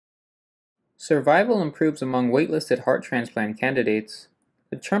Survival improves among waitlisted heart transplant candidates.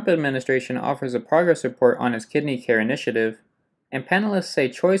 The Trump administration offers a progress report on its kidney care initiative, and panelists say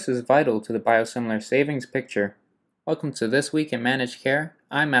choice is vital to the biosimilar savings picture. Welcome to This Week in Managed Care.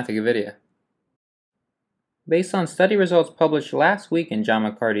 I'm Matthew Gavidia. Based on study results published last week in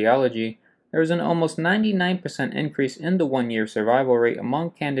JAMA Cardiology, there was an almost 99% increase in the one-year survival rate among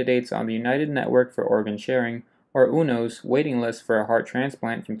candidates on the United Network for Organ Sharing, or UNO's, waiting list for a heart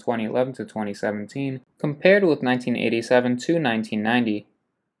transplant from 2011 to 2017, compared with 1987 to 1990.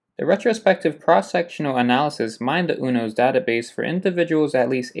 The retrospective cross-sectional analysis mined the UNO's database for individuals at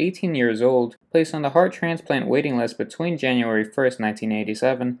least 18 years old placed on the heart transplant waiting list between January 1,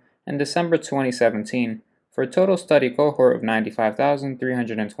 1987 and December 2017, for a total study cohort of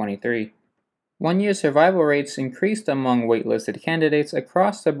 95,323. One-year survival rates increased among waitlisted candidates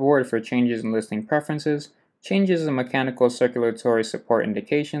across the board for changes in listing preferences, changes in mechanical circulatory support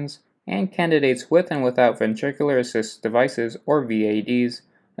indications, and candidates with and without ventricular assist devices, or VADs,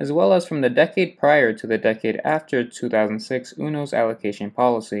 as well as from the decade prior to the decade after 2006 UNO's allocation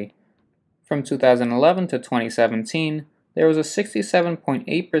policy. From 2011 to 2017, there was a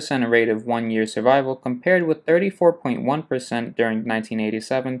 67.8% rate of one-year survival compared with 34.1% during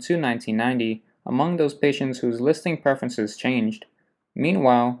 1987 to 1990 among those patients whose listing preferences changed.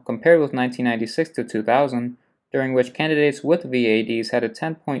 Meanwhile, compared with 1996 to 2000, during which candidates with VADs had a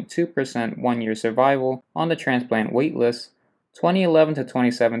 10.2% one-year survival on the transplant wait list, 2011 to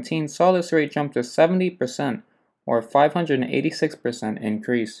 2017 saw this rate jump to 70%, or a 586%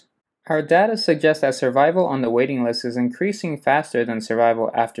 increase. Our data suggests that survival on the waiting list is increasing faster than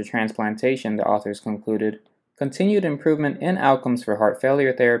survival after transplantation, the authors concluded. Continued improvement in outcomes for heart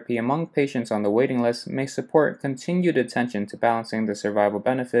failure therapy among patients on the waiting list may support continued attention to balancing the survival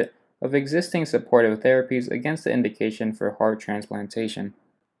benefit of existing supportive therapies against the indication for heart transplantation.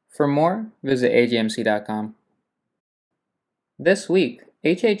 For more, visit agmc.com. This week,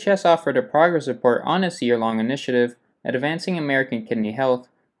 HHS offered a progress report on its year-long initiative, Advancing American Kidney Health,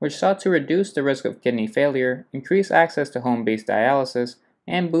 which sought to reduce the risk of kidney failure, increase access to home-based dialysis,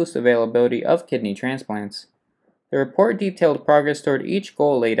 and boost availability of kidney transplants. The report detailed progress toward each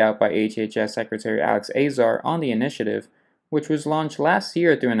goal laid out by HHS Secretary Alex Azar on the initiative, which was launched last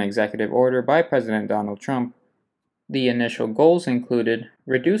year through an executive order by President Donald Trump. The initial goals included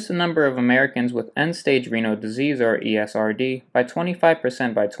reduce the number of Americans with end-stage renal disease, or ESRD, by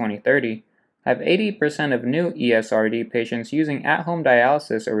 25% by 2030, have 80% of new ESRD patients using at-home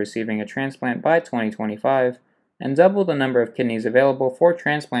dialysis or receiving a transplant by 2025, and double the number of kidneys available for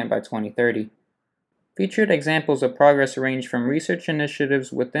transplant by 2030. Featured examples of progress range from research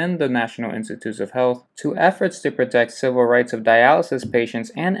initiatives within the National Institutes of Health to efforts to protect civil rights of dialysis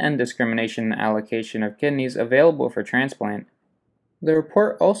patients and end discrimination in allocation of kidneys available for transplant. The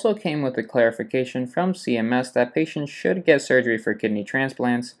report also came with a clarification from CMS that patients should get surgery for kidney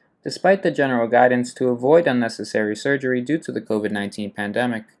transplants, despite the general guidance to avoid unnecessary surgery due to the COVID-19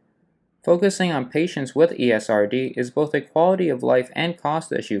 pandemic. Focusing on patients with ESRD is both a quality of life and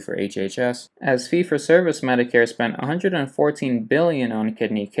cost issue for HHS, as fee-for-service Medicare spent $114 billion on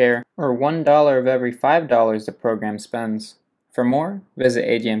kidney care, or $1 of every $5 the program spends. For more, visit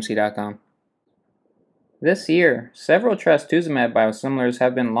agmc.com. This year, several trastuzumab biosimilars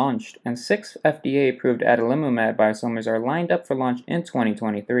have been launched, and 6 FDA-approved adalimumab biosimilars are lined up for launch in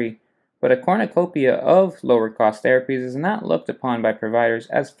 2023. But a cornucopia of lower-cost therapies is not looked upon by providers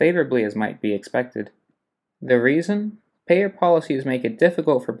as favorably as might be expected. The reason? Payer policies make it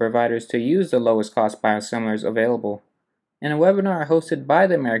difficult for providers to use the lowest-cost biosimilars available. In a webinar hosted by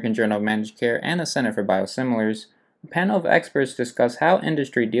the American Journal of Managed Care and the Center for Biosimilars, a panel of experts discuss how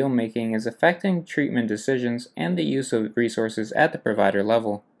industry deal-making is affecting treatment decisions and the use of resources at the provider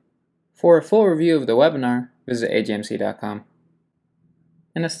level. For a full review of the webinar, visit agmc.com.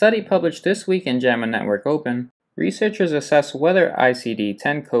 In a study published this week in JAMA Network Open, researchers assess whether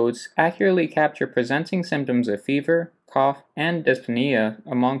ICD-10 codes accurately capture presenting symptoms of fever, cough, and dyspnea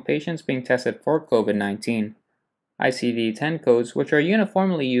among patients being tested for COVID-19. ICD-10 codes, which are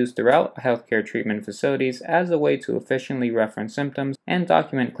uniformly used throughout healthcare treatment facilities as a way to efficiently reference symptoms and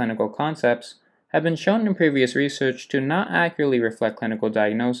document clinical concepts, have been shown in previous research to not accurately reflect clinical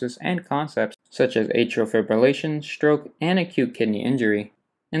diagnosis and concepts such as atrial fibrillation, stroke, and acute kidney injury.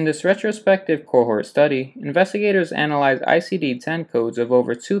 In this retrospective cohort study, investigators analyzed ICD-10 codes of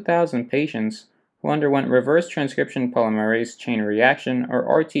over 2,000 patients who underwent reverse transcription polymerase chain reaction, or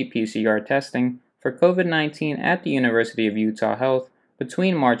RT-PCR testing, for COVID-19 at the University of Utah Health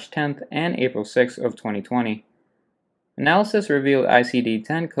between March 10th and April 6th of 2020. Analysis revealed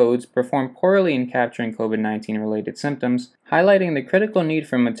ICD-10 codes perform poorly in capturing COVID-19 related symptoms, highlighting the critical need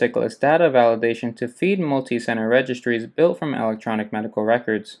for meticulous data validation to feed multi-center registries built from electronic medical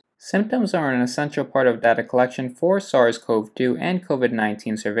records. Symptoms are an essential part of data collection for SARS-CoV-2 and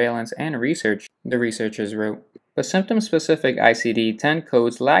COVID-19 surveillance and research, the researchers wrote. But symptom-specific ICD-10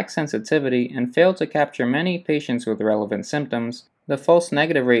 codes lack sensitivity and fail to capture many patients with relevant symptoms. The false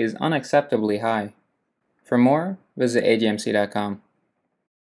negative rate is unacceptably high. For more, visit AJMC.com.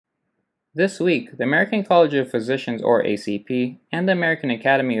 This week, the American College of Physicians, or ACP, and the American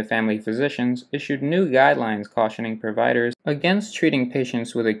Academy of Family Physicians issued new guidelines cautioning providers against treating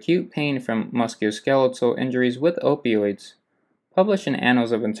patients with acute pain from musculoskeletal injuries with opioids. Published in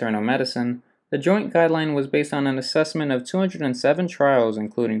Annals of Internal Medicine, the joint guideline was based on an assessment of 207 trials,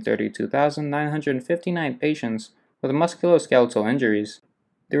 including 32,959 patients with musculoskeletal injuries.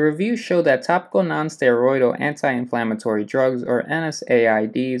 The review showed that topical nonsteroidal anti-inflammatory drugs, or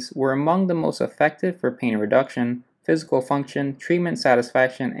NSAIDs, were among the most effective for pain reduction, physical function, treatment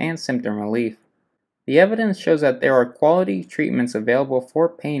satisfaction, and symptom relief. The evidence shows that there are quality treatments available for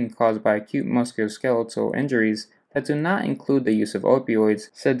pain caused by acute musculoskeletal injuries that do not include the use of opioids,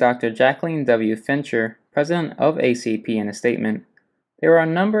 said Dr. Jacqueline W. Fincher, president of ACP, in a statement. There are a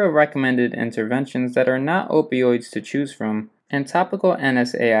number of recommended interventions that are not opioids to choose from, and topical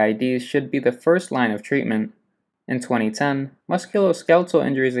NSAIDs should be the first line of treatment. In 2010, musculoskeletal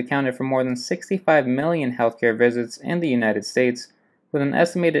injuries accounted for more than 65 million healthcare visits in the United States, with an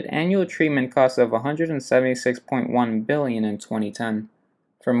estimated annual treatment cost of $176.1 billion in 2010.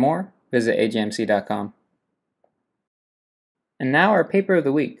 For more, visit AJMC.com. And now our paper of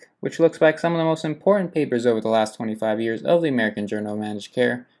the week, which looks back some of the most important papers over the last 25 years of the American Journal of Managed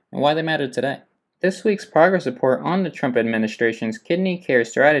Care and why they matter today. This week's progress report on the Trump administration's kidney care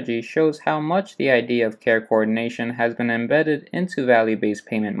strategy shows how much the idea of care coordination has been embedded into value-based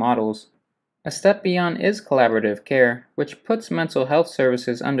payment models. A step beyond is collaborative care, which puts mental health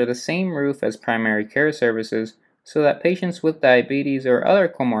services under the same roof as primary care services so that patients with diabetes or other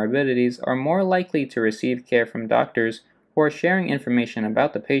comorbidities are more likely to receive care from doctors who are sharing information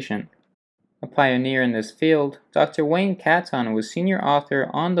about the patient. A pioneer in this field, Dr. Wayne Catton was senior author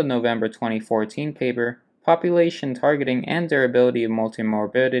on the November 2014 paper, Population Targeting and Durability of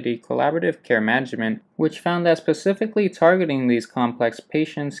Multimorbidity Collaborative Care Management, which found that specifically targeting these complex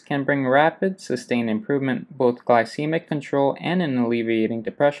patients can bring rapid, sustained improvement, both glycemic control and in alleviating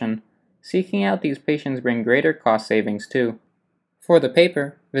depression. Seeking out these patients bring greater cost savings too. For the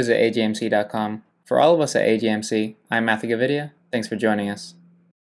paper, visit AJMC.com. For all of us at AJMC, I'm Matthew Gavidia. Thanks for joining us.